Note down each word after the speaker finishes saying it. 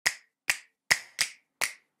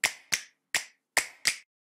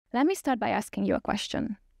Let me start by asking you a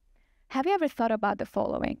question. Have you ever thought about the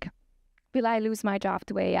following? Will I lose my job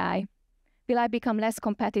to AI? Will I become less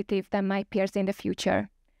competitive than my peers in the future?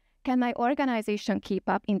 Can my organization keep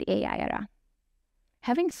up in the AI era?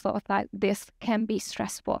 Having thought like this can be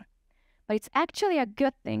stressful, but it's actually a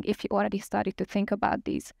good thing if you already started to think about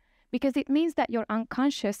these, because it means that your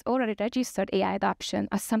unconscious already registered AI adoption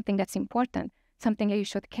as something that's important, something that you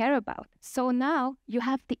should care about. So now you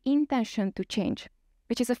have the intention to change,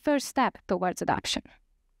 which is a first step towards adoption.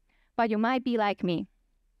 But you might be like me.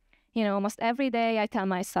 Almost every day I tell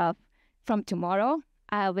myself, from tomorrow,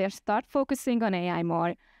 I will start focusing on AI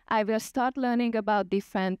more. I will start learning about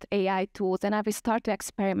different AI tools, and I will start to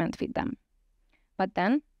experiment with them. But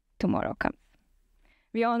then tomorrow comes.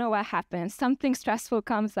 We all know what happens. Something stressful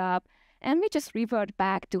comes up, and we just revert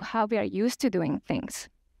back to how we are used to doing things.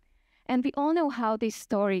 And we all know how this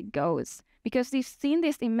story goes, because we've seen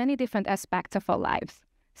this in many different aspects of our lives,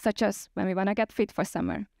 such as when we want to get fit for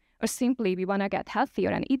summer, or simply we want to get healthier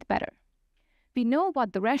and eat better. We know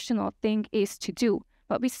what the rational thing is to do,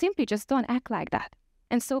 but we simply just don't act like that.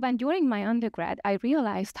 And so when during my undergrad, I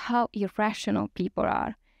realized how irrational people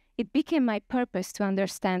are, it became my purpose to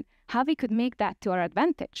understand how we could make that to our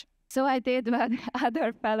advantage. So I did what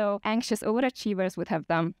other fellow anxious overachievers would have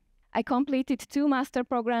done. I completed 2 master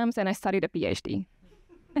programs and I studied a PhD.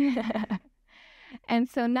 And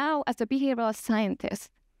so now, as a behavioral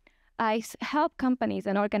scientist, I help companies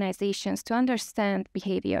and organizations to understand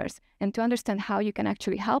behaviors and to understand how you can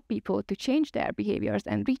actually help people to change their behaviors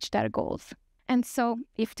and reach their goals. And so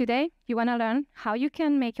if today you want to learn how you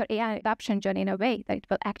can make your AI adoption journey in a way that it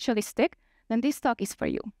will actually stick, then this talk is for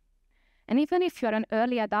you. And even if you're an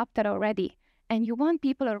early adopter already and you want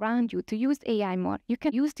people around you to use AI more, you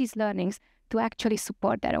can use these learnings to actually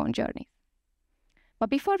support their own journey. But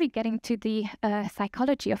before we get into the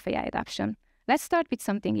psychology of AI adoption, let's start with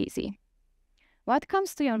something easy. What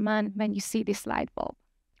comes to your mind when you see this light bulb?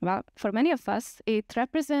 Well, for many of us, it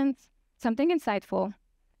represents something insightful,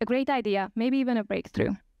 a great idea, maybe even a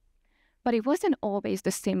breakthrough. But it wasn't always the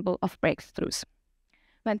symbol of breakthroughs.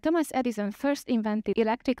 When Thomas Edison first invented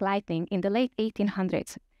electric lighting in the late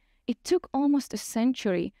 1800s, it took almost a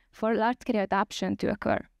century for large-scale adoption to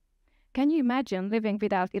occur. Can you imagine living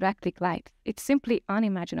without electric light? It's simply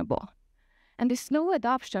unimaginable. And this slow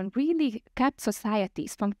adoption really kept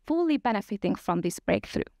societies from fully benefiting from this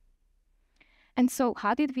breakthrough. And so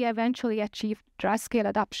how did we eventually achieve large-scale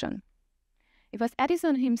adoption? It was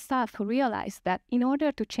Edison himself who realized that in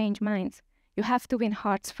order to change minds, you have to win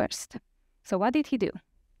hearts first. So what did he do?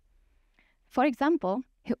 For example,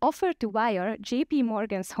 he offered to wire J.P.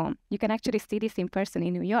 Morgan's home. You can actually see this in person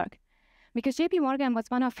in New York, because J.P. Morgan was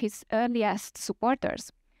one of his earliest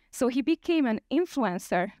supporters. So he became an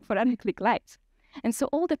influencer for electric lights. And so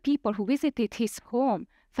all the people who visited his home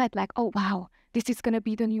felt like, oh, wow, this is going to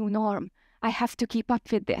be the new norm. I have to keep up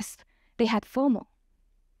with this. They had FOMO.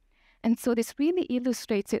 And so this really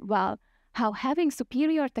illustrates it well, how having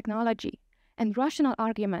superior technology and rational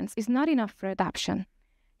arguments is not enough for adoption.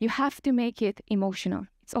 You have to make it emotional.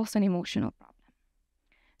 It's also an emotional problem.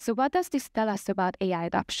 So what does this tell us about AI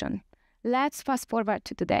adoption? Let's fast forward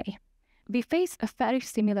to today. We face a very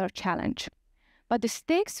similar challenge, but the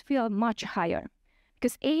stakes feel much higher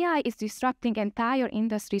because AI is disrupting entire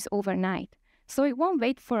industries overnight. So it won't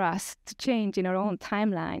wait for us to change in our own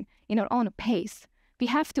timeline, in our own pace. We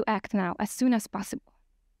have to act now as soon as possible.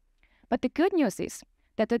 But the good news is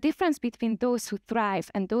that the difference between those who thrive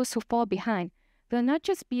and those who fall behind will not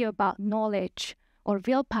just be about knowledge or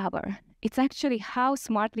willpower. It's actually how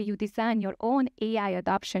smartly you design your own AI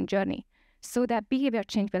adoption journey so that behavior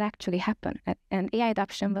change will actually happen and AI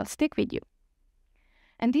adoption will stick with you.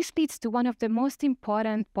 And this leads to one of the most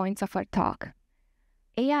important points of our talk.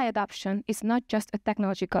 AI adoption is not just a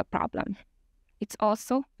technological problem. It's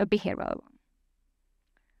also a behavioral one.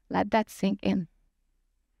 Let that sink in.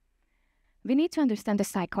 We need to understand the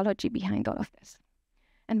psychology behind all of this.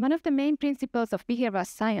 And one of the main principles of behavioral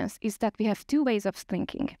science is that we have 2 ways of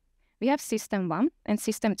thinking. We have system 1 and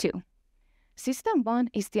system 2. System 1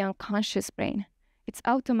 is the unconscious brain. It's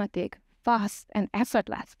automatic, fast, and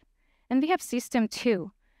effortless. And we have system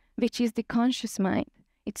 2, which is the conscious mind.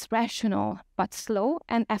 It's rational, but slow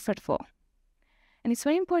and effortful. And it's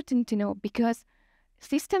very important to know because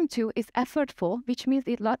system 2 is effortful, which means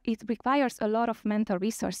it requires a lot of mental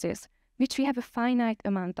resources, which we have a finite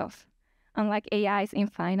amount of, unlike AI's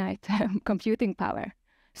infinite computing power.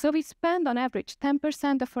 So we spend on average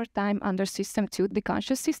 10% of our time under system 2, the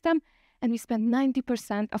conscious system, and we spend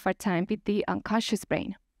 90% of our time with the unconscious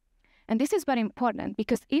brain. And this is very important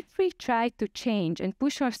because if we try to change and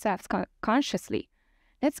push ourselves consciously,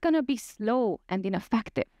 that's going to be slow and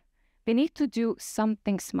ineffective. we need to do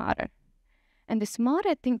something smarter. And the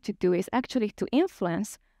smarter thing to do is actually to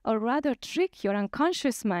influence, or rather trick your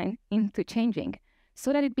unconscious mind into changing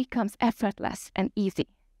so that it becomes effortless and easy,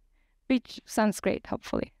 which sounds great,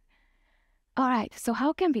 hopefully. All right, so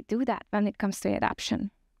how can we do that when it comes to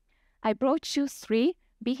adoption? I brought you 3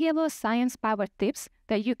 behavioral science-powered tips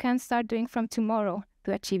that you can start doing from tomorrow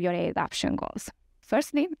to achieve your adoption goals.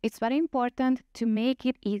 Firstly, it's very important to make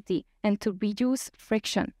it easy and to reduce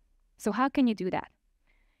friction. So how can you do that?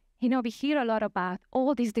 We hear a lot about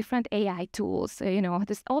all these different AI tools.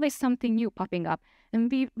 There's always something new popping up.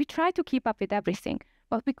 And we try to keep up with everything,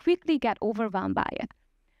 but we quickly get overwhelmed by it.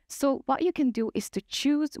 So what you can do is to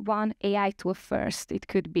choose one AI tool first. It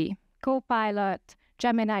could be Copilot,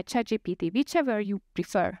 Gemini, ChatGPT, whichever you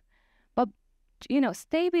prefer. But,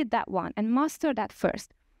 stay with that one and master that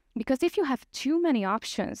first. Because if you have too many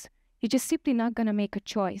options, you're just simply not going to make a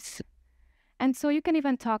choice. And so you can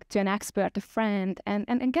even talk to an expert, a friend,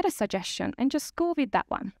 and get a suggestion and just go with that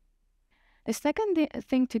one. The second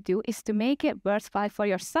thing to do is to make it worthwhile for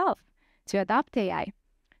yourself to adopt AI.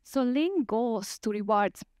 So link goals to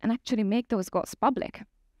rewards and actually make those goals public.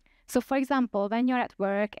 So for example, when you're at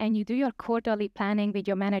work and you do your quarterly planning with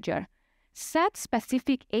your manager, set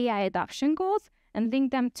specific AI adoption goals and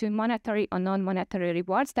link them to monetary or non-monetary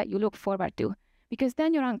rewards that you look forward to. Because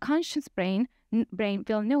then your unconscious brain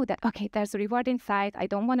will know that, okay, there's a reward inside, I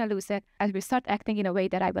don't want to lose it, I will start acting in a way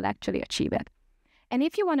that I will actually achieve it. And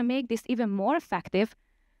if you want to make this even more effective,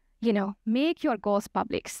 make your goals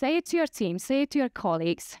public. Say it to your team, say it to your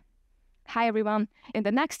colleagues. Hi everyone, in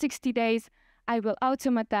the next 60 days, I will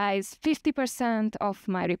automatize 50% of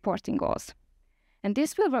my reporting goals. And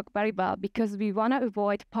this will work very well because we want to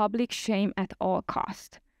avoid public shame at all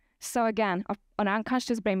costs. So again, our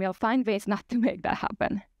unconscious brain will find ways not to make that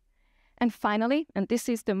happen. And finally, and this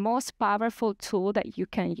is the most powerful tool that you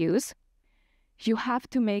can use, you have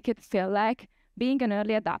to make it feel like being an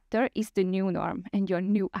early adopter is the new norm and your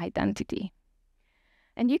new identity.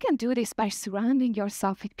 And you can do this by surrounding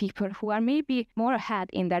yourself with people who are maybe more ahead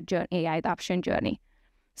in their AI adoption journey.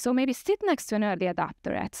 So maybe sit next to an early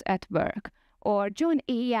adopter at work or join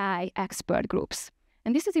AI expert groups.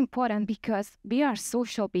 And this is important because we are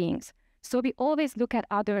social beings. So we always look at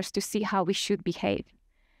others to see how we should behave.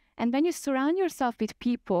 And when you surround yourself with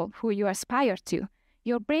people who you aspire to,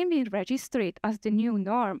 your brain will register it as the new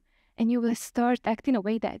norm and you will start acting in a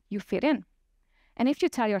way that you fit in. And if you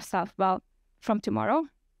tell yourself, well, from tomorrow,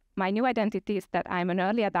 my new identity is that I'm an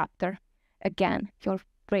early adopter, again, your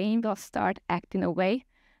brain will start acting in a way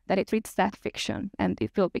that it treats that fiction and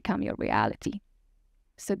it will become your reality.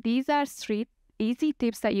 So these are 3 easy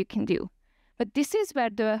tips that you can do. But this is where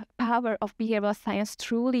the power of behavioral science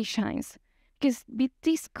truly shines. Because with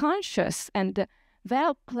these conscious and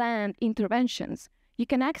well-planned interventions, you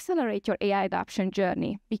can accelerate your AI adoption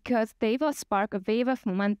journey because they will spark a wave of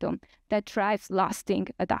momentum that drives lasting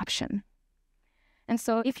adoption. And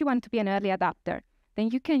so if you want to be an early adopter, then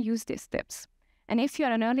you can use these tips. And if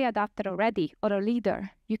you're an early adopter already or a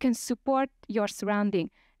leader, you can support your surrounding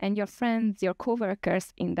and your friends, your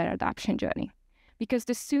coworkers in their adoption journey. Because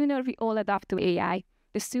the sooner we all adopt to AI,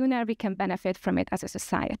 the sooner we can benefit from it as a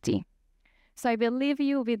society. So I will leave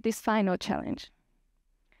you with this final challenge.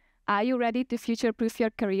 Are you ready to future-proof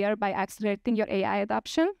your career by accelerating your AI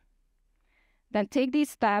adoption? Then take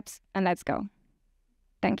these steps and let's go.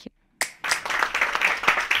 Thank you.